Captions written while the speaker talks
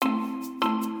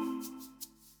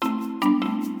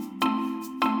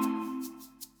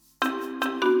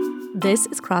This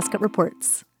is Crosscut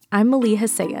Reports. I'm Maliha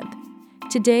Sayed.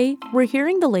 Today, we're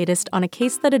hearing the latest on a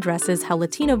case that addresses how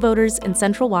Latino voters in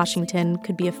Central Washington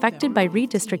could be affected by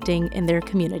redistricting in their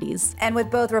communities. And with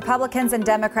both Republicans and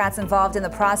Democrats involved in the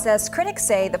process, critics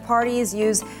say the parties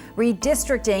use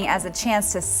redistricting as a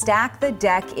chance to stack the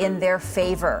deck in their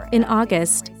favor. In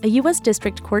August, a U.S.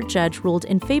 District Court judge ruled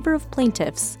in favor of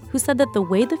plaintiffs who said that the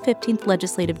way the 15th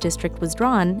Legislative District was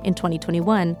drawn in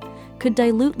 2021 could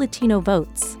dilute Latino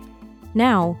votes.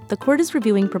 Now, the court is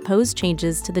reviewing proposed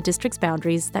changes to the district's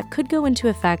boundaries that could go into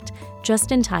effect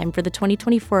just in time for the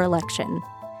 2024 election.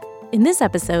 In this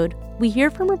episode, we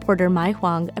hear from reporter Mai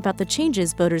Huang about the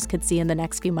changes voters could see in the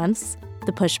next few months,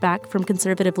 the pushback from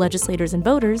conservative legislators and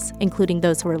voters, including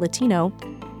those who are Latino,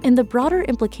 and the broader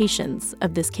implications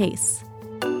of this case.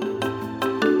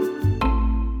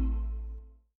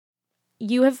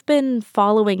 You have been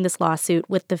following this lawsuit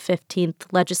with the 15th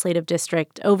Legislative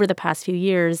District over the past few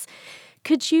years.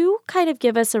 Could you kind of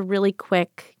give us a really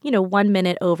quick,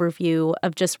 1-minute overview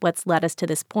of just what's led us to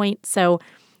this point? So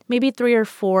maybe 3 or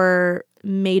 4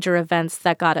 major events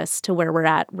that got us to where we're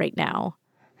at right now.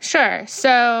 Sure.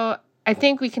 So I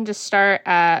think we can just start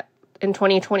in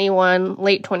 2021,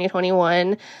 late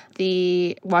 2021,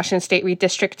 the Washington State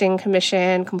Redistricting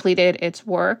Commission completed its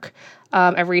work.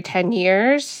 Every 10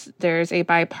 years, there's a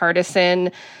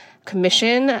bipartisan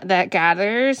commission that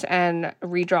gathers and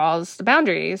redraws the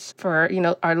boundaries for,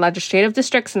 our legislative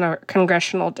districts and our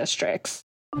congressional districts.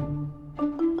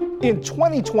 In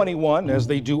 2021, as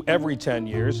they do every 10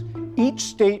 years, each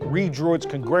state redrew its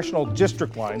congressional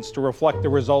district lines to reflect the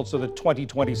results of the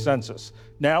 2020 census.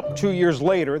 Now, 2 years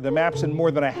later, the maps in more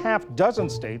than a half dozen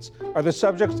states are the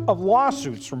subject of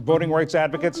lawsuits from voting rights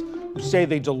advocates who say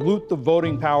they dilute the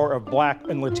voting power of Black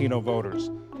and Latino voters.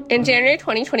 In January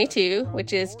 2022,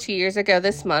 which is 2 years ago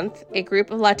this month, a group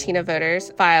of Latino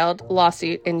voters filed a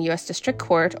lawsuit in U.S. District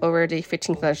Court over the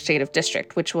 15th Legislative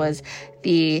District, which was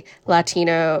the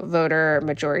Latino voter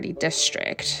majority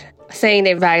district, saying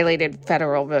they violated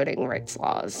federal voting rights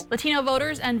laws. Latino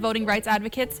voters and voting rights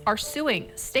advocates are suing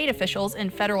state officials in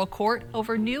federal court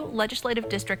over new legislative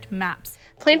district maps.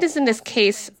 Plaintiffs in this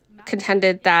case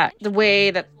contended that the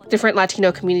way that different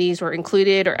Latino communities were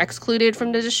included or excluded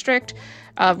from the district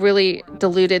really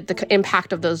diluted the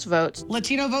impact of those votes.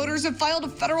 Latino voters have filed a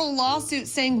federal lawsuit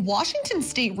saying Washington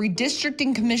state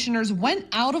redistricting commissioners went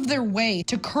out of their way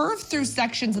to curve through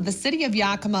sections of the city of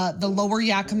Yakima, the lower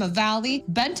Yakima Valley,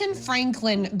 Benton,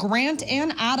 Franklin, Grant,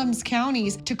 and Adams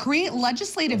counties to create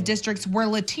legislative districts where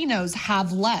Latinos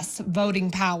have less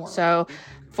voting power. So,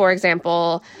 for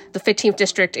example, the 15th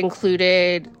district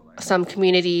included some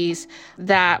communities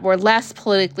that were less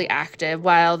politically active,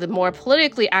 while the more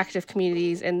politically active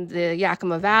communities in the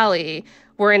Yakima Valley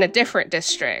were in a different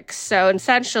district. So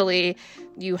essentially,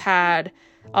 you had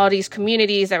all these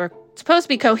communities that were supposed to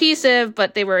be cohesive,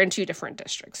 but they were in 2 different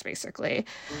districts, basically.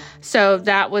 So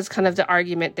that was kind of the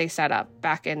argument they set up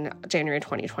back in January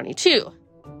 2022.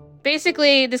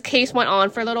 Basically, this case went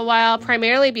on for a little while,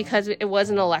 primarily because it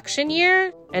was an election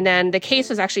year. And then the case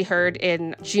was actually heard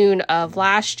in June of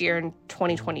last year in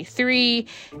 2023.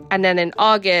 And then in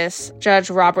August,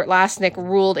 Judge Robert Lasnik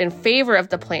ruled in favor of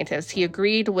the plaintiffs. He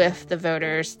agreed with the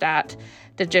voters that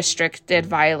the district did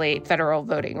violate federal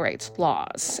voting rights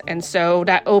laws. And so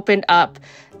that opened up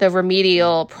the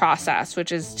remedial process,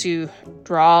 which is to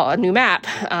draw a new map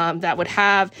that would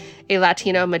have a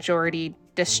Latino majority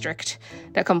district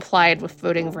that complied with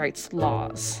voting rights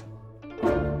laws.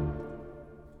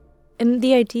 And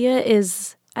the idea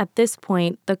is, at this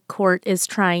point, the court is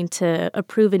trying to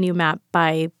approve a new map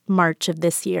by March of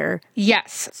this year.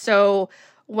 Yes. So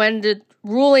when the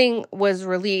ruling was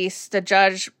released, the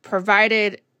judge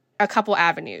provided a couple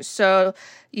avenues. So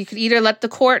you could either let the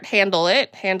court handle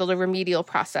the remedial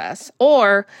process,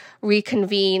 or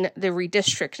reconvene the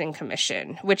redistricting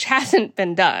commission, which hasn't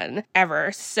been done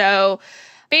ever. So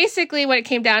basically what it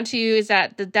came down to is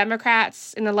that the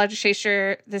Democrats in the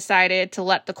legislature decided to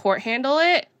let the court handle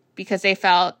it because they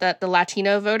felt that the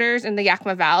Latino voters in the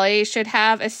Yakima Valley should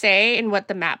have a say in what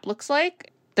the map looks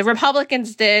like. The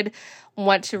Republicans did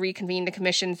want to reconvene the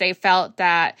commissions. They felt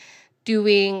that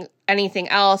doing anything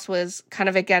else was kind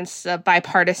of against the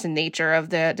bipartisan nature of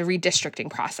the redistricting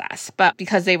process. But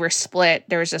because they were split,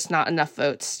 there was just not enough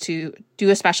votes to do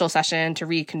a special session to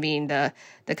reconvene the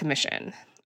commission.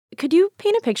 Could you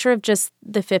paint a picture of just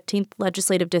the 15th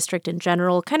Legislative District in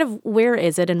general? Kind of where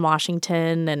is it in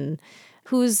Washington and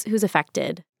who's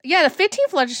affected? Yeah, the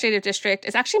 15th Legislative District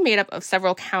is actually made up of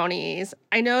several counties.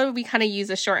 I know we kind of use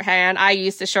a shorthand. I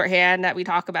use the shorthand that we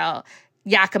talk about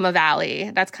Yakima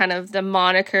Valley. That's kind of the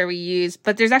moniker we use.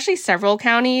 But there's actually several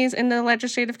counties in the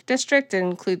legislative district. It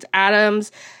includes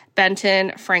Adams,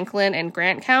 Benton, Franklin, and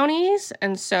Grant counties.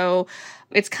 And so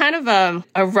it's kind of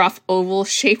a rough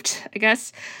oval-shaped, I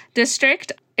guess,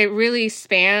 district. It really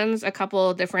spans a couple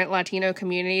of different Latino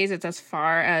communities. It's as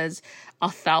far as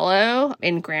Othello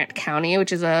in Grant County,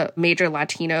 which is a major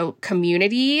Latino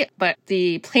community. But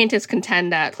the plaintiffs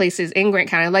contend that places in Grant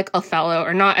County, like Othello,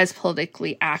 are not as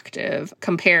politically active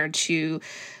compared to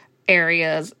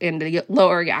areas in the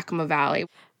lower Yakima Valley.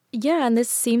 Yeah, and this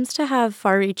seems to have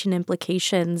far-reaching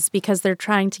implications because they're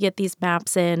trying to get these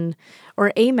maps in,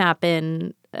 or a map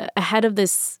in, ahead of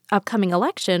this upcoming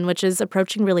election, which is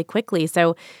approaching really quickly.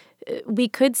 So we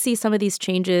could see some of these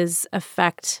changes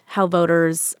affect how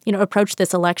voters, approach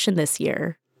this election this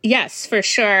year. Yes, for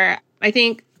sure. I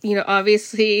think,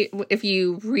 obviously, if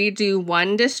you redo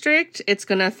one district, it's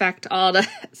going to affect all the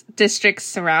districts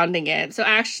surrounding it. So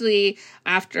actually,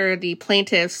 after the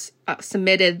plaintiffs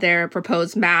submitted their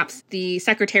proposed maps, the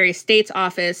Secretary of State's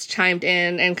office chimed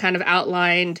in and kind of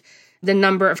outlined the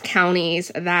number of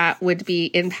counties that would be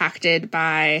impacted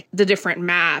by the different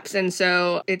maps. And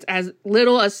so it's as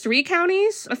little as 3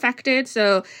 counties affected.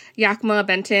 So Yakima,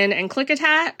 Benton, and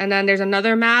Klickitat. And then there's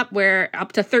another map where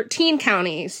up to 13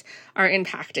 counties are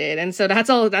impacted. And so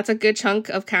that's a good chunk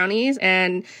of counties.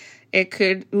 And it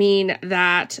could mean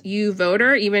that you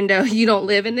voter, even though you don't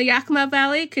live in the Yakima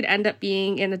Valley, could end up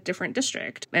being in a different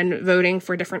district and voting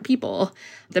for different people,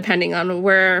 depending on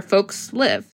where folks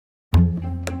live.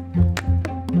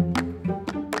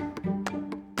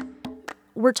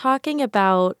 We're talking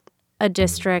about a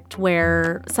district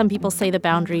where some people say the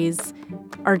boundaries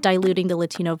are diluting the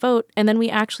Latino vote, and then we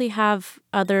actually have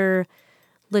other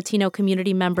Latino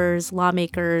community members,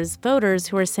 lawmakers, voters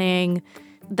who are saying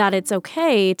that it's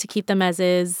okay to keep them as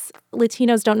is.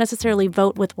 Latinos don't necessarily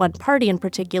vote with one party in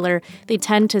particular. They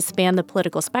tend to span the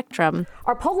political spectrum.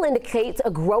 Our poll indicates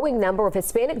a growing number of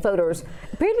Hispanic voters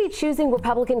appear to be choosing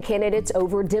Republican candidates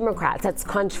over Democrats. That's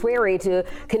contrary to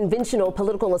conventional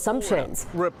political assumptions.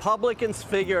 Republicans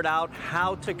figured out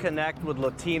how to connect with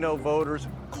Latino voters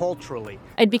culturally.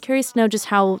 I'd be curious to know just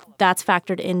how that's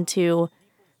factored into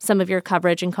some of your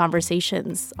coverage and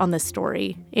conversations on this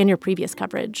story and your previous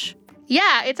coverage.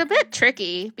 Yeah, it's a bit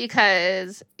tricky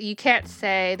because you can't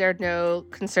say there are no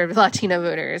conservative Latino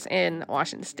voters in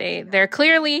Washington State. They're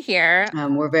clearly here.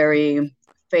 We're very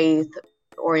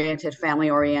faith-oriented,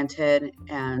 family-oriented,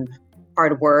 and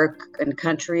hard work and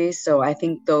country. So I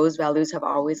think those values have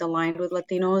always aligned with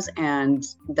Latinos, and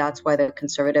that's why the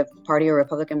Conservative Party or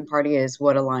Republican Party is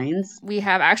what aligns. We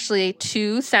have actually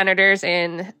 2 senators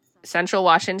in Central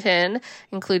Washington,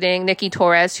 including Nikki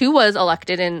Torres, who was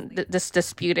elected in this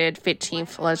disputed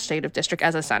 15th legislative district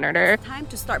as a senator. It's time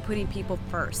to start putting people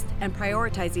first and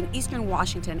prioritizing Eastern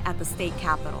Washington at the state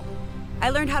capitol. I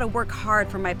learned how to work hard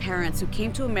for my parents who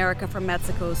came to America from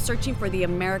Mexico searching for the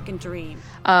American dream.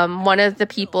 One of the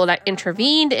people that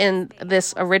intervened in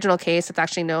this original case, it's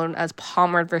actually known as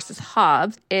Palmer versus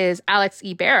Hobbs, is Alex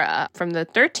Ibarra from the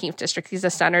 13th district. He's a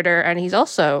senator and he's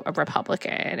also a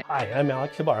Republican. Hi, I'm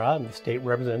Alex Ibarra. I'm the state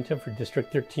representative for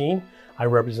District 13. I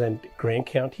represent Grant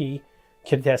County,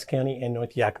 Kittitas County, and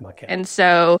North Yakima County. And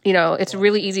so, it's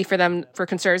really easy for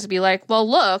conservatives to be like, well,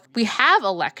 look, we have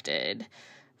elected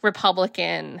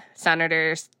Republican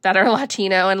senators that are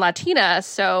Latino and Latina.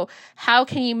 So how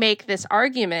can you make this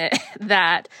argument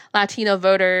that Latino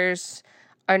voters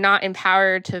are not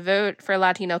empowered to vote for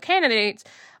Latino candidates?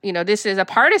 This is a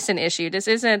partisan issue. This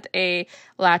isn't a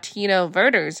Latino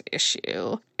voters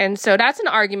issue. And so that's an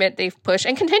argument they've pushed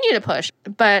and continue to push.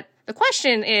 But the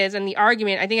question is, and the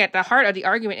argument, I think at the heart of the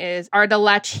argument is, are the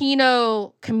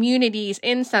Latino communities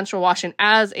in Central Washington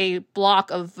as a block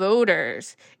of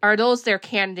voters, are those their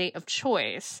candidate of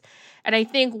choice? And I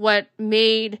think what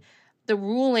made the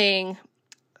ruling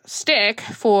stick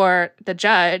for the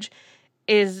judge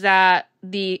is that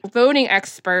the voting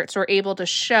experts were able to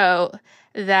show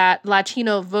that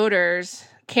Latino voters'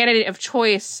 candidate of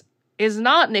choice is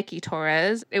not Nikki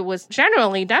Torres. It was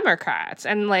generally Democrats.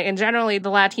 And generally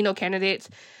the Latino candidates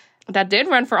that did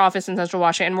run for office in Central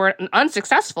Washington were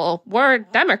unsuccessful were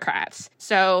Democrats.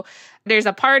 So there's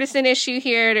a partisan issue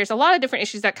here. There's a lot of different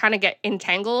issues that kind of get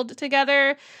entangled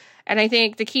together. And I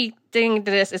think the key thing to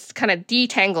this is to kind of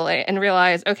detangle it and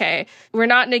realize, okay, we're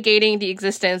not negating the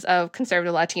existence of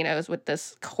conservative Latinos with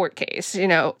this court case.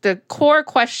 The core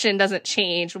question doesn't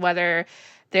change whether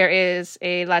there is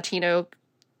a Latino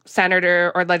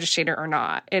senator or legislator or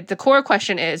not. The core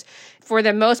question is, for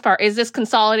the most part, is this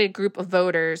consolidated group of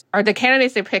voters, are the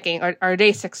candidates they're picking, are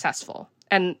they successful?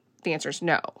 And the answer is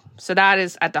no. So that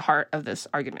is at the heart of this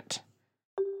argument.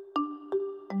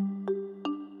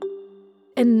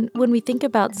 And when we think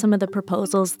about some of the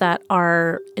proposals that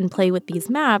are in play with these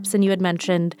maps, and you had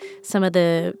mentioned some of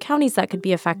the counties that could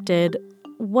be affected,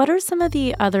 what are some of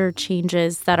the other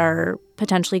changes that are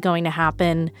potentially going to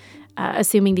happen,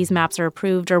 assuming these maps are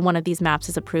approved or one of these maps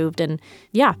is approved? And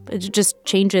it just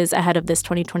changes ahead of this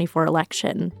 2024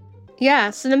 election.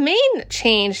 Yeah, so the main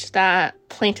change that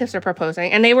plaintiffs are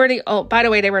proposing, and they were the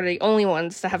only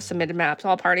ones to have submitted maps.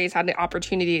 All parties had the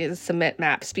opportunity to submit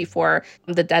maps before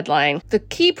the deadline. The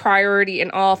key priority in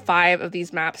all 5 of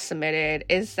these maps submitted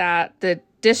is that the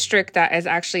district that is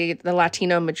actually the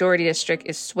Latino majority district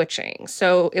is switching.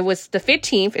 So it was the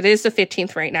 15th. It is the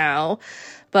 15th right now,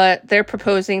 but they're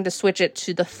proposing to switch it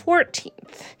to the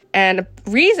 14th. And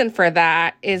the reason for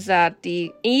that is that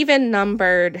the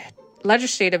even-numbered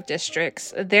legislative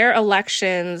districts, their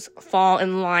elections fall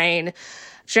in line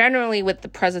generally with the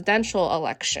presidential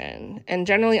election. And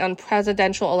generally on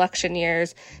presidential election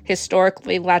years,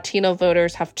 historically, Latino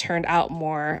voters have turned out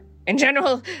more. In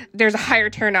general, there's a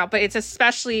higher turnout, but it's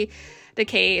especially the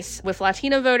case with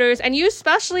Latino voters. And you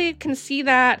especially can see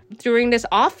that during this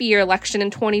off-year election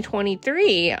in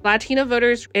 2023. Latino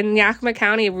voters in Yakima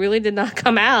County really did not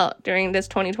come out during this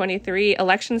 2023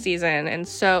 election season. And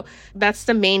so that's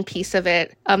the main piece of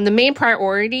it. The main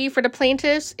priority for the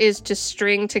plaintiffs is to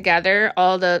string together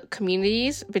all the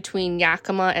communities between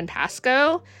Yakima and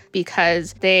Pasco,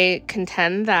 because they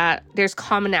contend that there's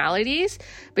commonalities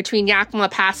between Yakima,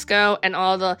 Pasco, and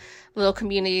all the little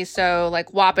communities, so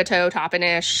like Wapato,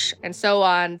 Toppenish, and so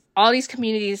on. All these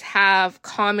communities have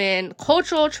common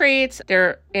cultural traits.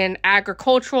 They're in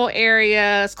agricultural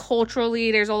areas.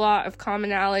 Culturally, there's a lot of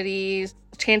commonalities.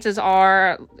 Chances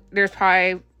are there's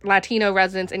probably Latino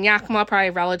residents in Yakima, probably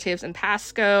relatives in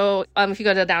Pasco. If you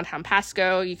go to downtown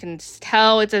Pasco, you can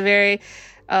tell it's a very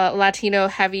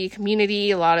Latino-heavy community,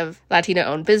 a lot of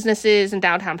Latino-owned businesses in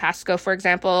downtown Pasco, for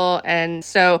example. And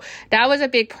so that was a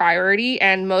big priority,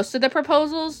 and most of the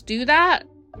proposals do that.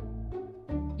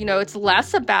 You know, it's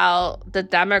less about the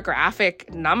demographic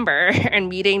number and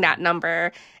meeting that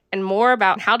number and more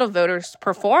about how the voters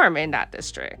perform in that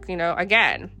district. You know,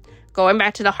 again, going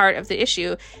back to the heart of the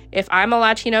issue, if I'm a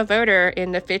Latino voter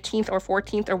in the 15th or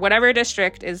 14th or whatever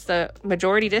district is the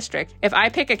majority district, if I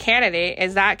pick a candidate,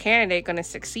 is that candidate going to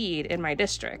succeed in my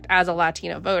district as a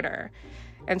Latino voter?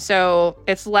 And so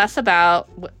it's less about,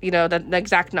 you know, the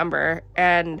exact number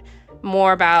and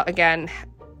more about, again,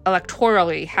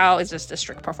 electorally, how is this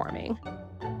district performing?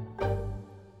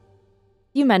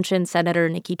 You mentioned Senator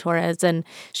Nikki Torres, and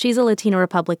she's a Latino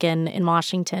Republican in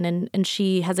Washington, and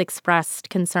she has expressed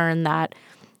concern that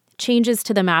changes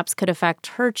to the maps could affect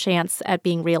her chance at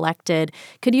being reelected.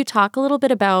 Could you talk a little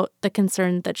bit about the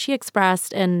concern that she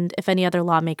expressed and if any other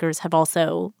lawmakers have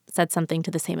also said something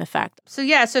to the same effect? So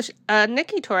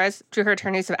Nikki Torres, through her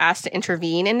attorneys, have asked to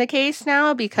intervene in the case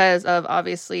now because of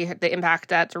obviously the impact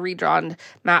that the redrawn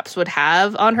maps would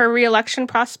have on her reelection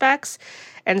prospects.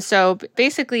 And so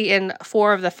basically in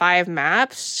 4 of the 5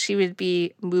 maps, she would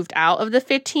be moved out of the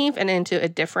 15th and into a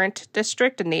different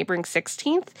district, a neighboring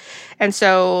 16th. And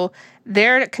so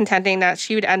they're contending that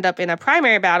she would end up in a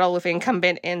primary battle with an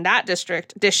incumbent in that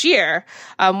district this year,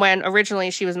 when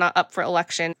originally she was not up for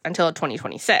election until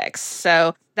 2026.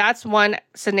 So that's one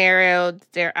scenario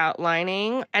they're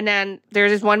outlining. And then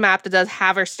there's this one map that does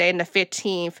have her stay in the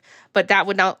 15th, but that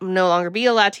would no longer be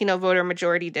a Latino voter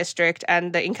majority district.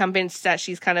 And the incumbents that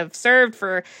she's kind of served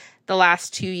for the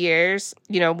last 2 years,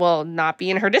 you know, will not be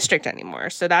in her district anymore.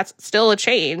 So that's still a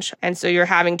change. And so you're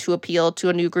having to appeal to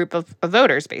a new group of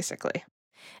voters, basically.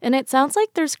 And it sounds like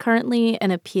there's currently an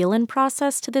appeal in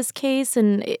process to this case,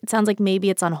 and it sounds like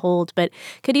maybe it's on hold. But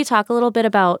could you talk a little bit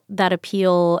about that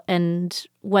appeal and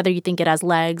whether you think it has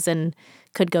legs and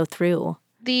could go through?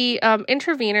 The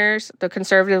interveners, the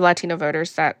conservative Latino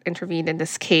voters that intervened in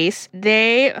this case,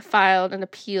 they filed an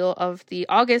appeal of the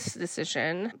August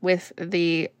decision with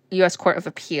the U.S. Court of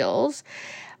Appeals.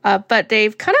 But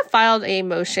they've kind of filed a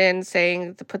motion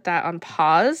saying to put that on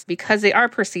pause because they are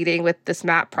proceeding with this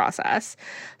map process.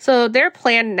 So their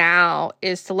plan now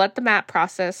is to let the map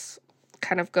process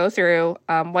kind of go through.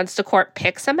 Once the court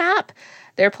picks a map,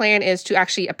 their plan is to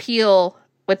actually appeal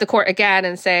with the court again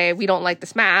and say, we don't like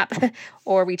this map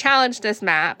or we challenge this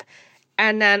map.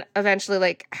 And then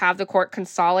eventually have the court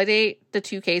consolidate the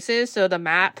 2 cases. So the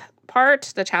map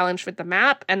part, the challenge with the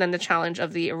map, and then the challenge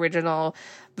of the original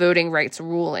voting rights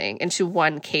ruling into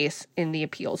one case in the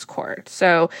appeals court.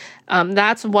 So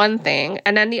that's one thing.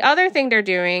 And then the other thing they're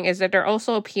doing is that they're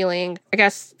also appealing, I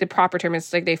guess the proper term is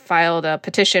they filed a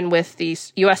petition with the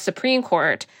U.S. Supreme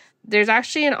Court there's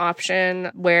actually an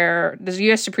option where the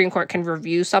U.S. Supreme Court can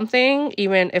review something,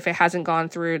 even if it hasn't gone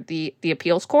through the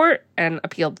appeals court and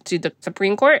appealed to the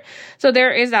Supreme Court. So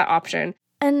there is that option.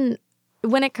 And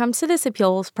when it comes to this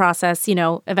appeals process,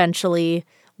 eventually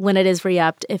when it is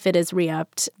re-upped, if it is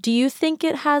re-upped, do you think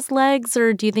it has legs,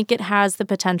 or do you think it has the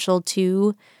potential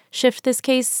to shift this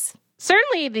case?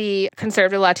 Certainly the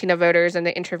conservative Latino voters and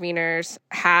the interveners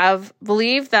have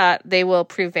believed that they will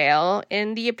prevail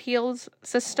in the appeals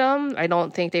system. I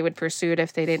don't think they would pursue it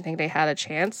if they didn't think they had a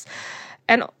chance.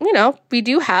 And, we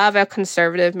do have a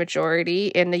conservative majority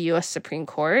in the U.S. Supreme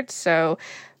Court, so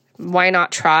why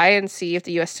not try and see if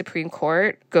the U.S. Supreme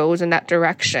Court goes in that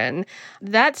direction?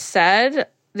 That said,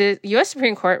 the U.S.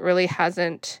 Supreme Court really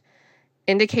hasn't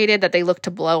indicated that they look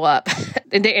to blow up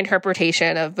in the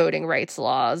interpretation of voting rights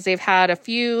laws. They've had a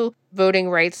few voting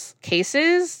rights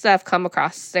cases that have come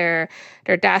across their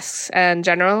desks, and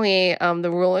generally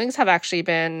the rulings have actually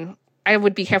been, I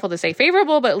would be careful to say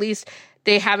favorable, but at least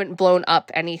they haven't blown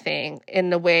up anything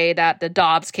in the way that the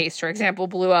Dobbs case, for example,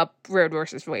 blew up Roe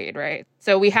versus Wade, right?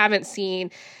 So we haven't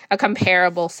seen a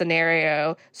comparable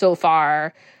scenario so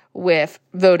far with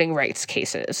voting rights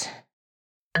cases.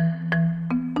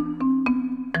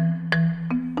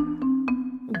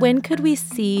 When could we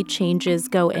see changes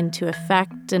go into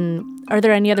effect? And are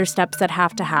there any other steps that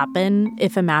have to happen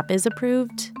if a map is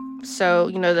approved? So,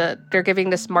 they're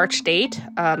giving this March date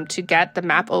to get the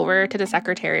map over to the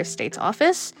Secretary of State's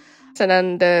office. So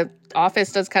then the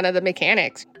office does kind of the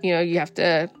mechanics. You have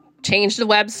to change the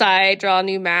website, draw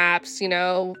new maps,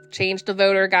 change the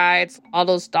voter guides, all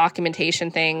those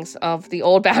documentation things of the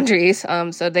old boundaries.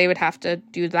 So they would have to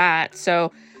do that.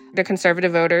 So the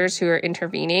conservative voters who are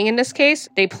intervening in this case,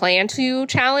 they plan to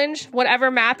challenge whatever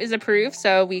map is approved.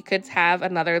 So we could have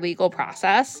another legal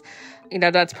process.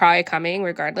 That's probably coming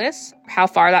regardless. How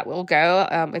far that will go,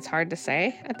 it's hard to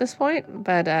say at this point.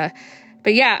 But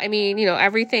yeah,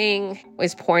 everything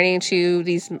is pointing to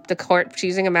the court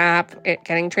choosing a map, it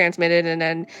getting transmitted, and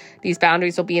then these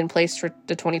boundaries will be in place for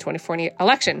the 2024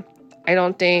 election. I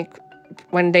don't think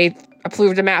when they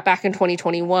approved the map back in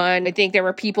 2021, I think there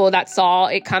were people that saw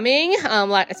it coming,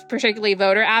 particularly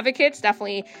voter advocates,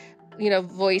 definitely,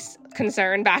 voiced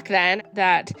concern back then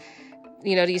that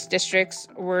these districts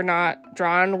were not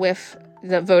drawn with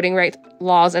the voting rights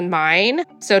laws in mind.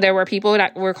 So there were people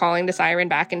that were calling the siren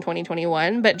back in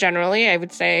 2021. But generally, I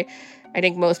would say, I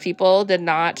think most people did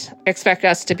not expect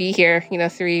us to be here,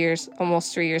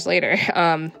 almost 3 years later,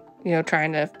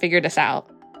 trying to figure this out.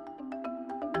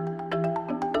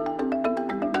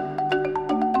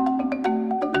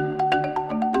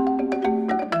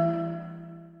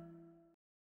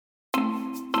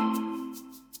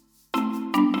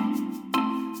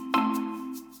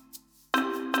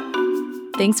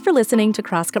 Thanks for listening to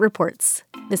Crosscut Reports.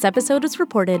 This episode was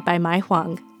reported by Mai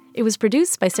Huang. It was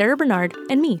produced by Sarah Bernard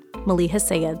and me, Maliha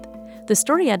Sayed. The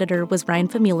story editor was Ryan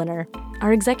Famuliner.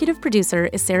 Our executive producer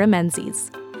is Sarah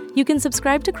Menzies. You can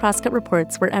subscribe to Crosscut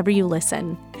Reports wherever you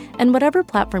listen. And whatever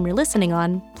platform you're listening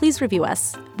on, please review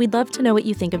us. We'd love to know what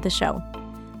you think of the show.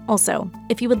 Also,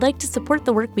 if you would like to support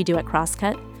the work we do at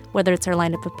Crosscut, whether it's our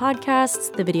lineup of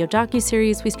podcasts, the video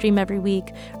docuseries we stream every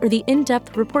week, or the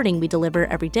in-depth reporting we deliver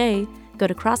every day, go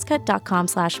to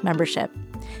crosscut.com/membership.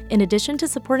 In addition to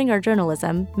supporting our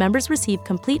journalism, members receive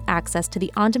complete access to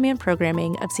the on-demand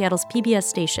programming of Seattle's PBS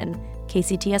station,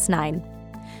 KCTS 9.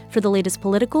 For the latest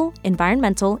political,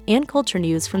 environmental, and culture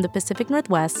news from the Pacific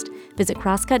Northwest, visit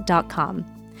crosscut.com.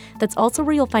 That's also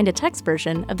where you'll find a text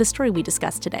version of the story we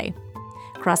discussed today.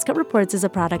 Crosscut Reports is a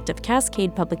product of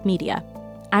Cascade Public Media.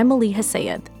 I'm Maliha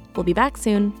Sayed. We'll be back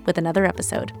soon with another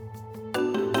episode.